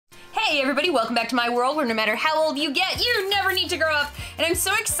Hey everybody, welcome back to my world where no matter how old you get, you never need to grow up. And I'm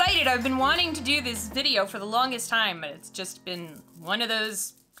so excited. I've been wanting to do this video for the longest time, but it's just been one of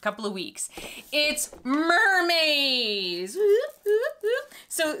those couple of weeks. It's Mermaze.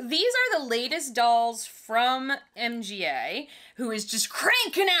 So these are the latest dolls from MGA, who is just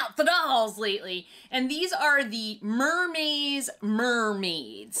cranking out the dolls lately. And these are the Mermaze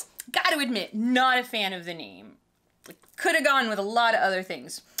Mermaids. Gotta admit, not a fan of the name. Could have gone with a lot of other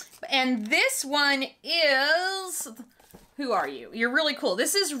things. And this one is, who are you? You're really cool.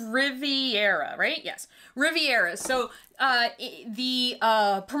 This is Riviera, right? Yes, Riviera. So the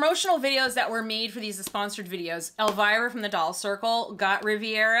promotional videos that were made for these, the sponsored videos, Elvira from the Doll Circle got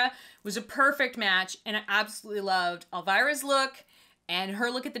Riviera. It was a perfect match, and I absolutely loved Elvira's look and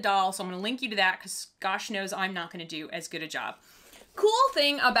her look at the doll. So I'm gonna link you to that because gosh knows I'm not gonna do as good a job. Cool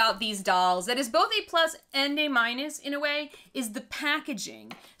thing about these dolls that is both a plus and a minus in a way is the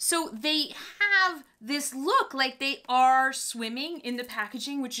packaging. So they have this look like they are swimming in the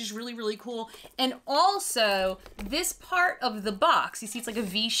packaging, which is really, really cool. And also this part of the box, you see it's like a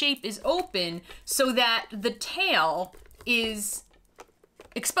V shape, is open so that the tail is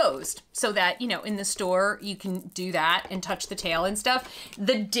exposed so that, you know, in the store you can do that and touch the tail and stuff.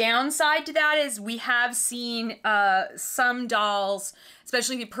 The downside to that is we have seen some dolls,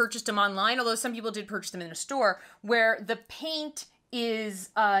 especially if you purchased them online, although some people did purchase them in a store, where the paint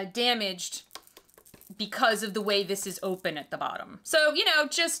is damaged because of the way this is open at the bottom. So, you know,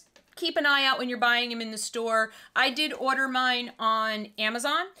 just keep an eye out when you're buying them in the store. I did order mine on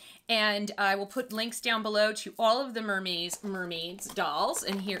Amazon, and I will put links down below to all of the Mermaze Mermaidz dolls.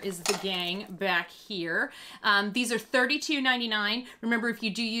 And here is the gang back here. These are $32.99. Remember, if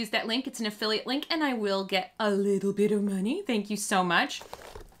you do use that link, it's an affiliate link, and I will get a little bit of money. Thank you so much.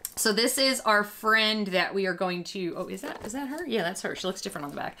 So this is our friend that we are going to, oh, is that her? Yeah, that's her. She looks different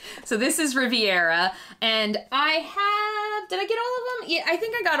on the back. So this is Riviera, and I have, did I get all of them? Yeah, I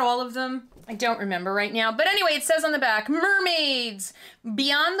think I got all of them. I don't remember right now. But anyway, it says on the back, Mermaids,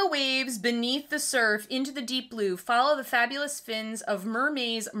 beyond the waves, beneath the surf, into the deep blue, follow the fabulous fins of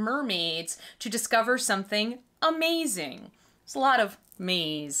Mermaze Mermaids to discover something amazing. There's a lot of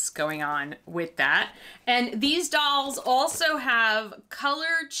maze going on with that. And these dolls also have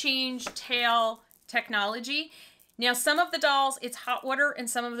color change tail technology. Now, some of the dolls, it's hot water, and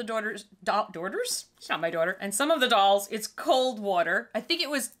some of the daughters, She's not my daughter. And some of the dolls, it's cold water. I think it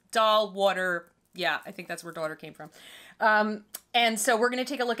was doll water. Yeah, I think that's where daughter came from. And so we're going to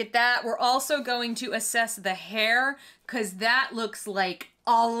take a look at that. We're also going to assess the hair, because that looks like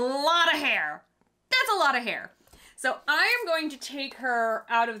a lot of hair. That's a lot of hair. So I am going to take her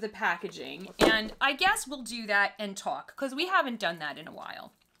out of the packaging, and I guess we'll do that and talk, because we haven't done that in a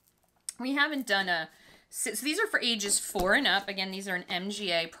while. We haven't done a, so these are for ages 4 and up. Again, these are an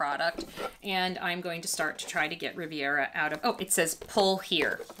MGA product, and I'm going to start to try to get Riviera out of, oh, it says pull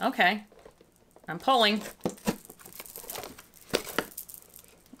here. Okay, I'm pulling.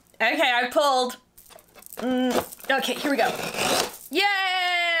 Okay, I pulled. Okay, here we go.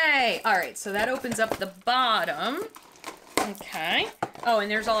 Yay! All right, so that opens up the bottom. Okay. Oh,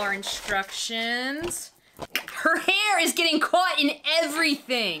 and there's all our instructions. Her hair is getting caught in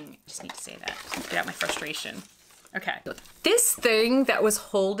everything. Just need to say that. Get out my frustration. Okay. This thing that was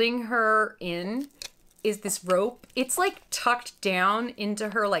holding her in is this rope. It's like tucked down into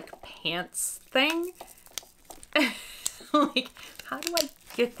her like pants thing. Like, how do I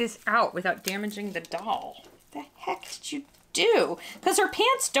get this out without damaging the doll? What the heck did you do? Because her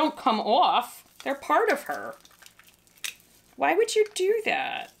pants don't come off. They're part of her. Why would you do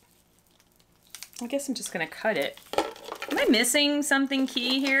that? I guess I'm just gonna cut it. Am I missing something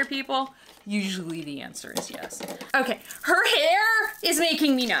key here, people? Usually the answer is yes. Okay, her hair is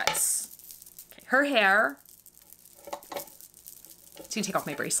making me nuts. Okay, her hair. It's gonna take off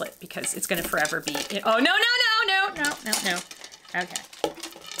my bracelet because it's gonna forever be, oh, no. Okay.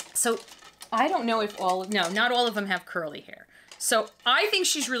 So I don't know if all, no, not all of them have curly hair. So I think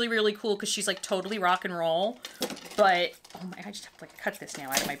she's really, really cool because she's like totally rock and roll. But, oh my, I just have to like cut this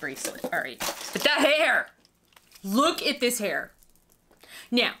now out of my bracelet. All right, but that hair, look at this hair.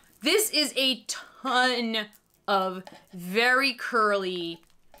 Now, this is a ton of very curly,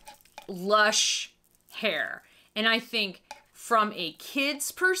 lush hair. And I think from a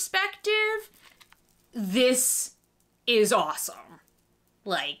kid's perspective, this is awesome.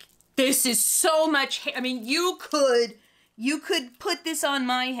 Like, this is so much hair. I mean, you could put this on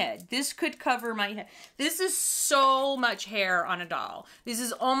my head. This could cover my head. This is so much hair on a doll. This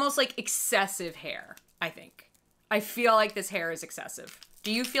is almost like excessive hair, I think. I feel like this hair is excessive.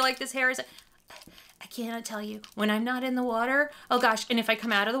 Do you feel like this hair is? cannot tell you, when I'm not in the water, oh gosh, and if I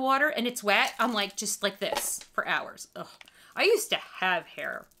come out of the water and it's wet, I'm like, just like this for hours. Ugh. I used to have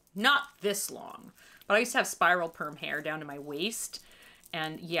hair, not this long, but I used to have spiral perm hair down to my waist.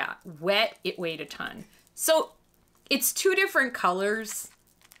 And yeah, wet, it weighed a ton. So it's two different colors.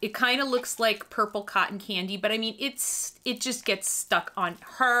 It kind of looks like purple cotton candy, but I mean, it just gets stuck on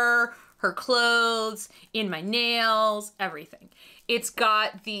her clothes, in my nails, everything. It's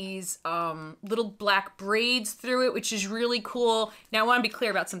got these little black braids through it, which is really cool. Now I want to be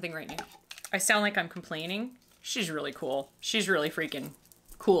clear about something right now. I sound like I'm complaining. She's really cool. She's really freaking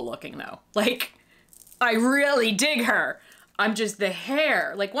cool looking though. Like, I really dig her. I'm just the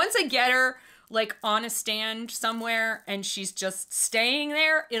hair. Like, once I get her like on a stand somewhere and she's just staying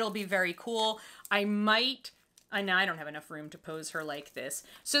there, it'll be very cool. I might, I know I don't have enough room to pose her like this.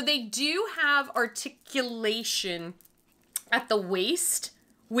 So they do have articulation at the waist,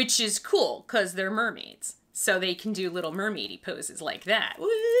 which is cool because they're mermaids. So they can do little mermaidy poses like that. Woo!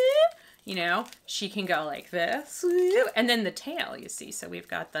 You know, she can go like this. Woo! And then the tail, you see. So we've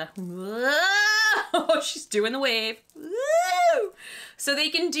got the, whoa! She's doing the wave. Woo! So they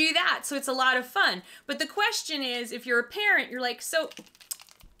can do that. So it's a lot of fun. But the question is, if you're a parent, you're like, so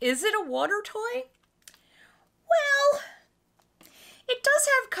is it a water toy? Well, it does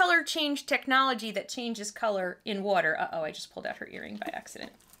have color change technology that changes color in water. Uh-oh, I just pulled out her earring by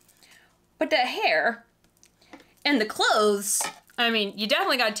accident. But the hair and the clothes, I mean, you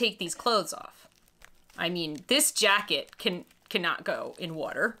definitely got to take these clothes off. I mean, this jacket cannot go in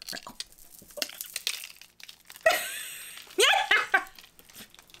water.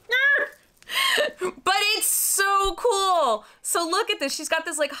 But it's so cool. So look at this. She's got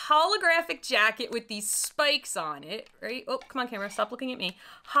this like holographic jacket with these spikes on it, right? Oh, come on, camera. Stop looking at me.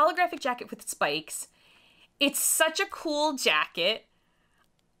 Holographic jacket with spikes. It's such a cool jacket.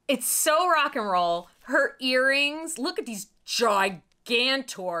 It's so rock and roll. Her earrings, look at these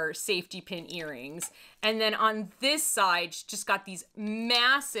gigantor safety pin earrings. And then on this side, she's just got these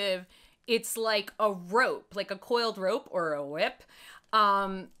massive, it's like a rope, like a coiled rope or a whip.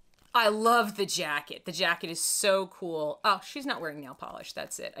 I love the jacket. The jacket is so cool. Oh, she's not wearing nail polish.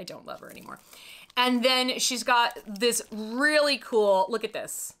 That's it. I don't love her anymore. And then she's got this really cool, look at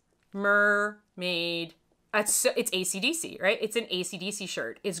this, mermaid. It's AC/DC, right? It's an AC/DC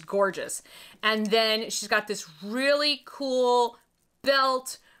shirt. It's gorgeous. And then she's got this really cool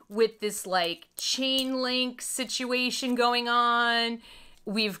belt with this like chain link situation going on.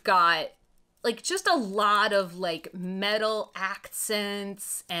 We've got like just a lot of like metal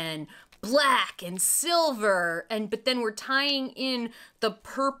accents and black and silver, but then we're tying in the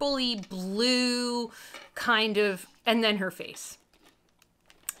purpley blue kind of, and then her face.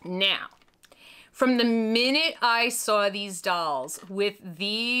 Now, from the minute I saw these dolls with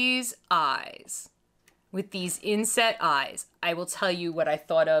these eyes, with these inset eyes, I will tell you what I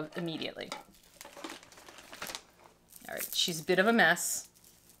thought of immediately. All right, she's a bit of a mess.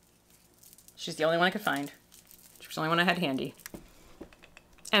 She's the only one I could find. She was the only one I had handy.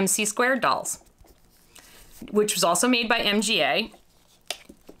 MC Squared Dolls, which was also made by MGA.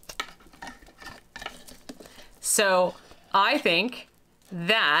 So I think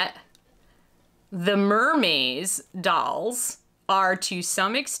that the Mermaze dolls are to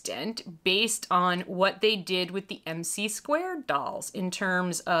some extent based on what they did with the MC Squared dolls in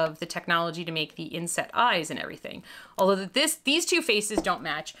terms of the technology to make the inset eyes and everything. Although these two faces don't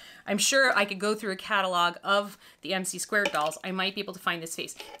match. I'm sure I could go through a catalog of the MC Squared dolls. I might be able to find this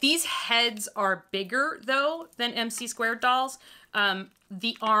face. These heads are bigger though than MC Squared dolls.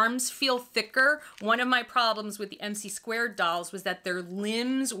 The arms feel thicker. One of my problems with the MC Squared dolls was that their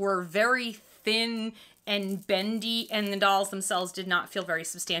limbs were very thin and bendy, and the dolls themselves did not feel very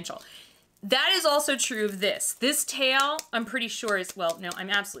substantial. That is also true of this. This tail, I'm pretty sure is, well, no,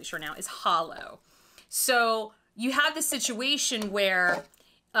 I'm absolutely sure now, is hollow. So you have the situation where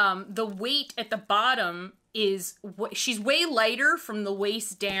the weight at the bottom is, she's way lighter from the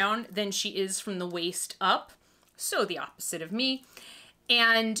waist down than she is from the waist up. So the opposite of me.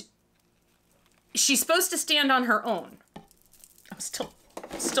 And she's supposed to stand on her own. I'm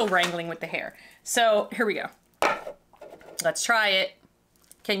still wrangling with the hair. So here we go. Let's try it.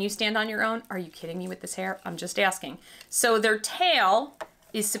 Can you stand on your own? Are you kidding me with this hair? I'm just asking. So their tail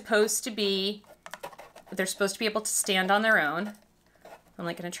is supposed to be, they're supposed to be able to stand on their own. I'm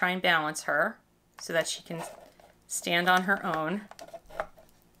like going to try and balance her so that she can stand on her own.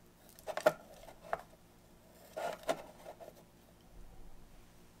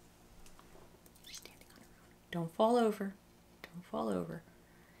 Standing on her own. Don't fall over. Don't fall over.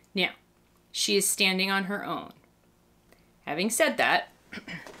 Now, she is standing on her own. Having said that,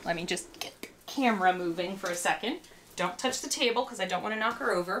 let me just camera moving for a second. Don't touch the table because I don't want to knock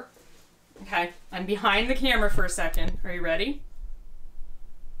her over. Okay, I'm behind the camera for a second. Are you ready?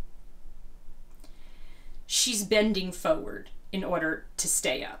 She's bending forward in order to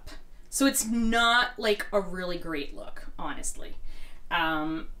stay up. So it's not like a really great look, honestly.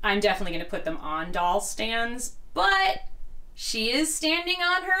 I'm definitely going to put them on doll stands, but she is standing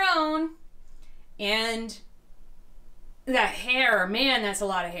on her own. And that hair, man, that's a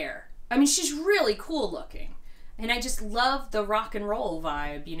lot of hair. I mean, she's really cool looking. And I just love the rock and roll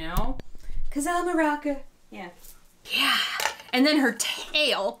vibe, you know? 'Cause I'm a rocker. Yeah. Yeah. And then her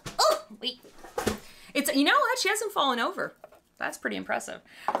tail. Oh, wait. It's, you know what? She hasn't fallen over. That's pretty impressive.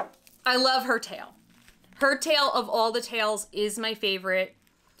 I love her tail. Her tail of all the tails is my favorite.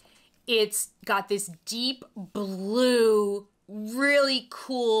 It's got this deep blue, really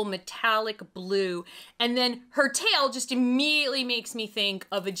cool metallic blue. And then her tail just immediately makes me think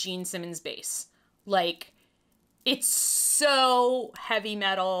of a Gene Simmons bass. Like, it's so heavy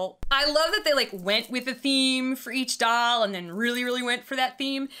metal. I love that they like went with a theme for each doll and then really, really went for that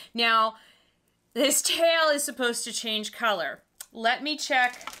theme. Now, this tail is supposed to change color. Let me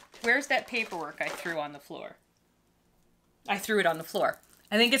check. Where's that paperwork I threw on the floor? I threw it on the floor.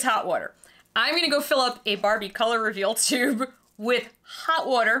 I think it's hot water. I'm gonna go fill up a Barbie color reveal tube with hot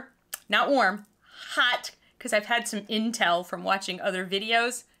water, not warm, hot, because I've had some intel from watching other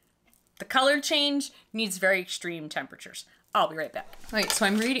videos. The color change needs very extreme temperatures. I'll be right back. All right, so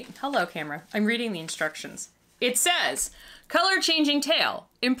I'm reading, hello camera. I'm reading the instructions. It says, color changing tail,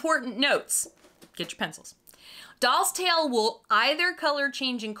 important notes. Get your pencils. Doll's tail will either color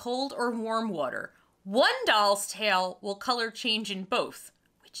change in cold or warm water. One doll's tail will color change in both.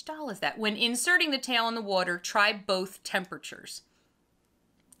 Which doll is that? When inserting the tail in the water, try both temperatures.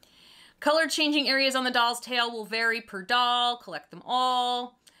 Color changing areas on the doll's tail will vary per doll. Collect them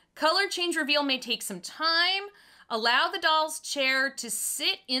all. Color change reveal may take some time. Allow the doll's chair to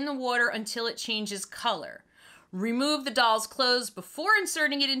sit in the water until it changes color. Remove the doll's clothes before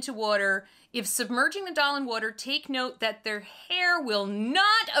inserting it into water. If submerging the doll in water, take note that their hair will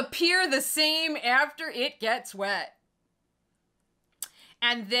not appear the same after it gets wet.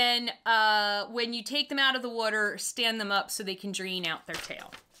 And then when you take them out of the water, stand them up so they can drain out their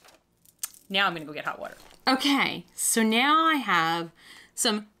tail. Now I'm gonna go get hot water. Okay, so now I have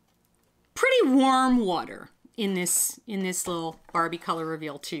some pretty warm water in this little Barbie color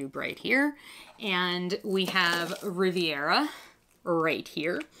reveal tube right here. And we have Riviera right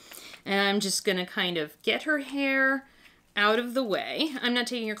here. And I'm just gonna kind of get her hair out of the way. I'm not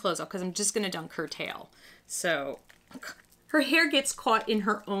taking her clothes off because I'm just gonna dunk her tail. So her hair gets caught in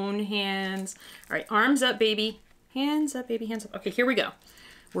her own hands. All right, arms up, baby. Hands up, baby, hands up. Okay, here we go.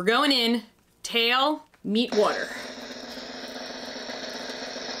 We're going in, tail, meet water.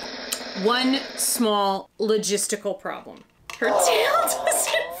 One small logistical problem. Her tail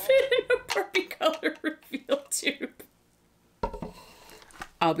doesn't fit in a Barbie color reveal tube.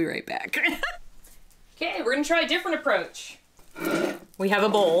 I'll be right back. Okay, we're gonna try a different approach. We have a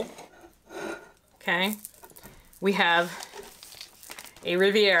bowl. Okay. We have a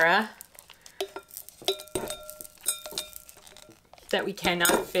Riviera that we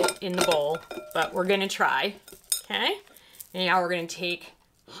cannot fit in the bowl, but we're gonna try. Okay. And now we're gonna take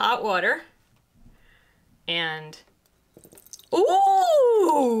hot water and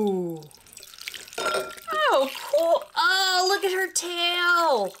ooh! Oh, cool. Oh, look at her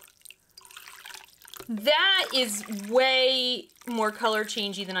tail. That is way more color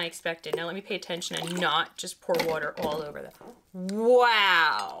changey than I expected. Now let me pay attention and not just pour water all over that.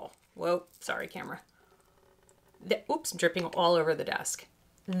 Wow. Whoa, sorry, camera. Oops, I'm dripping all over the desk.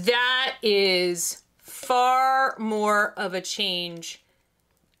 That is far more of a change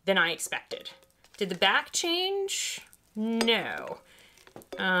than I expected. Did the back change? No.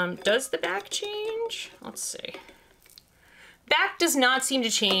 Does the back change? Let's see. Back does not seem to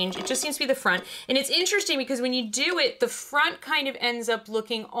change. It just seems to be the front. And it's interesting because when you do it, the front kind of ends up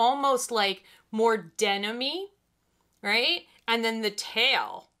looking almost like more denim-y, right? And then the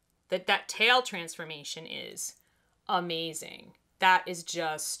tail, that tail transformation is amazing. That is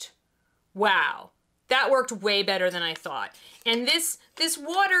just, wow. That worked way better than I thought. And this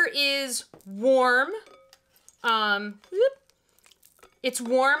water is warm. It's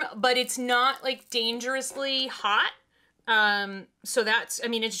warm, but it's not like dangerously hot. So that's, I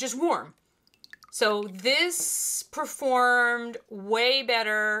mean, it's just warm. So this performed way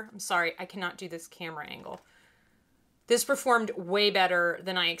better. I'm sorry, I cannot do this camera angle. This performed way better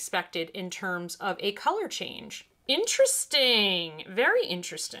than I expected in terms of a color change. Interesting, very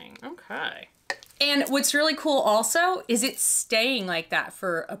interesting. Okay. And what's really cool also is it's staying like that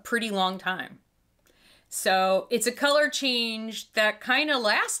for a pretty long time. So it's a color change that kind of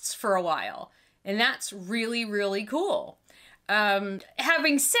lasts for a while. And that's really, really cool.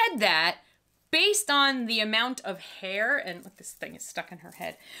 Having said that, based on the amount of hair, and look, this thing is stuck in her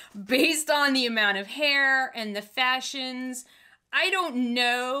head. Based on the amount of hair and the fashions, I don't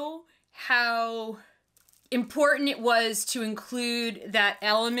know how important it was to include that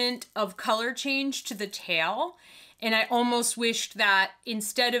element of color change to the tail. And I almost wished that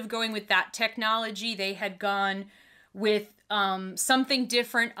instead of going with that technology, they had gone with something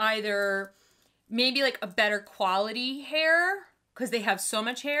different, either maybe like a better quality hair, because they have so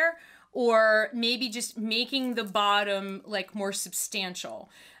much hair, or maybe just making the bottom like more substantial,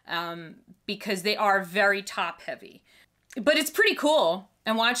 because they are very top heavy. But it's pretty cool.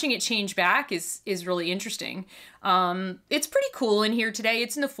 And watching it change back is really interesting. It's pretty cool in here today.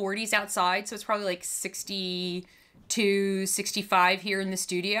 It's in the 40s outside, so it's probably like 62, 65 here in the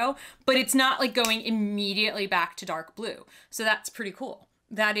studio. But it's not like going immediately back to dark blue. So that's pretty cool.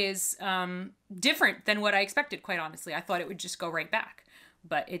 That is different than what I expected, quite honestly. I thought it would just go right back.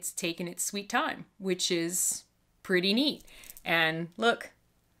 But it's taken its sweet time, which is pretty neat. And look,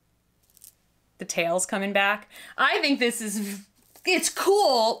 the tail's coming back. I think this is... It's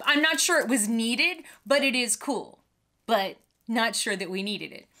cool. I'm not sure it was needed, but it is cool. But not sure that we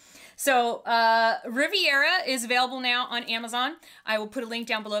needed it. So Riviera is available now on Amazon. I will put a link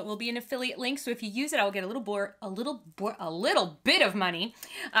down below. It will be an affiliate link, so if you use it, I'll get a little bit of money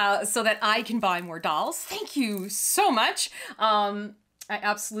so that I can buy more dolls. Thank you so much. I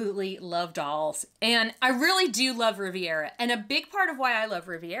absolutely love dolls, and I really do love Riviera. And a big part of why I love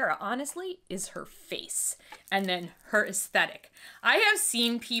Riviera, honestly, is her face and then her aesthetic. I have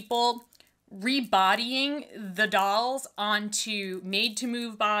seen people rebodying the dolls onto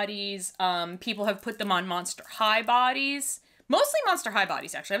made-to-move bodies. People have put them on Monster High bodies, mostly Monster High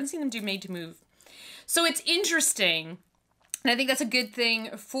bodies, actually. I haven't seen them do made-to-move. So it's interesting, and I think that's a good thing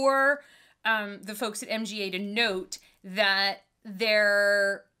for the folks at MGA to note that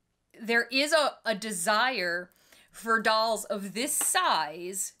there is a desire for dolls of this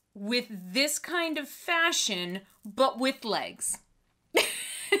size with this kind of fashion, but with legs.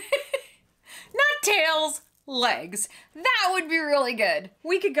 Not tails, legs. That would be really good.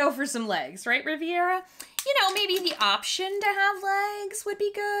 We could go for some legs, right, Riviera? You know, maybe the option to have legs would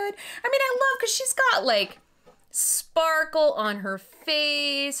be good. I mean, I love, because she's got like sparkle on her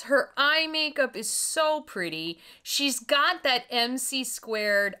face. Her eye makeup is so pretty. She's got that MC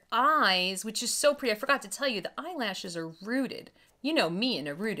squared eyes, which is so pretty. I forgot to tell you, the eyelashes are rooted. You know me and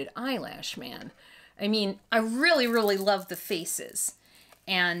a rooted eyelash, man. I mean, I really, really love the faces.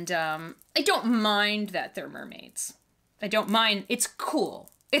 And I don't mind that they're mermaids. I don't mind. It's cool.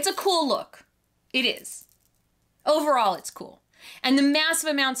 It's a cool look. It is. Overall, it's cool. And the massive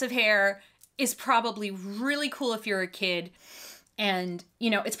amounts of hair is probably really cool if you're a kid. And, you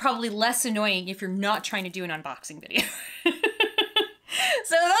know, it's probably less annoying if you're not trying to do an unboxing video.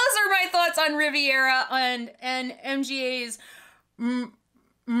 So those are my thoughts on Riviera and MGA's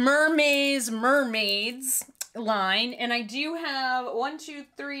Mermaze Mermaidz line. And I do have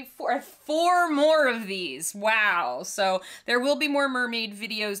 4 more of these. Wow. So there will be more mermaid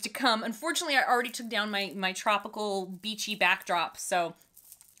videos to come. Unfortunately, I already took down my tropical beachy backdrop. So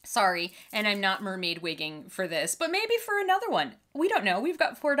sorry, and I'm not mermaid wigging for this, but maybe for another one. We don't know. We've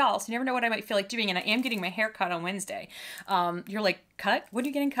got 4 dolls. You never know what I might feel like doing, and I am getting my hair cut on Wednesday. You're like, cut? What are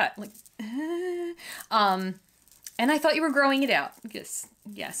you getting cut? Like, and I thought you were growing it out.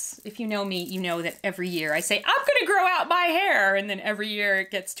 Yes. If you know me, you know that every year I say, I'm gonna grow out my hair, and then every year it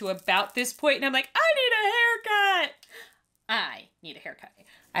gets to about this point, and I'm like, I need a haircut. I need a haircut.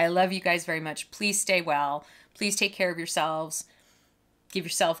 I love you guys very much. Please stay well. Please take care of yourselves. Give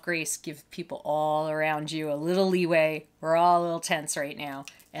yourself grace. Give people all around you a little leeway. We're all a little tense right now.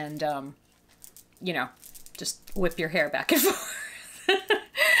 And, you know, just whip your hair back and forth.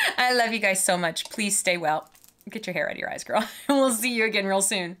 I love you guys so much. Please stay well. Get your hair out of your eyes, girl. And we'll see you again real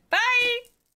soon. Bye!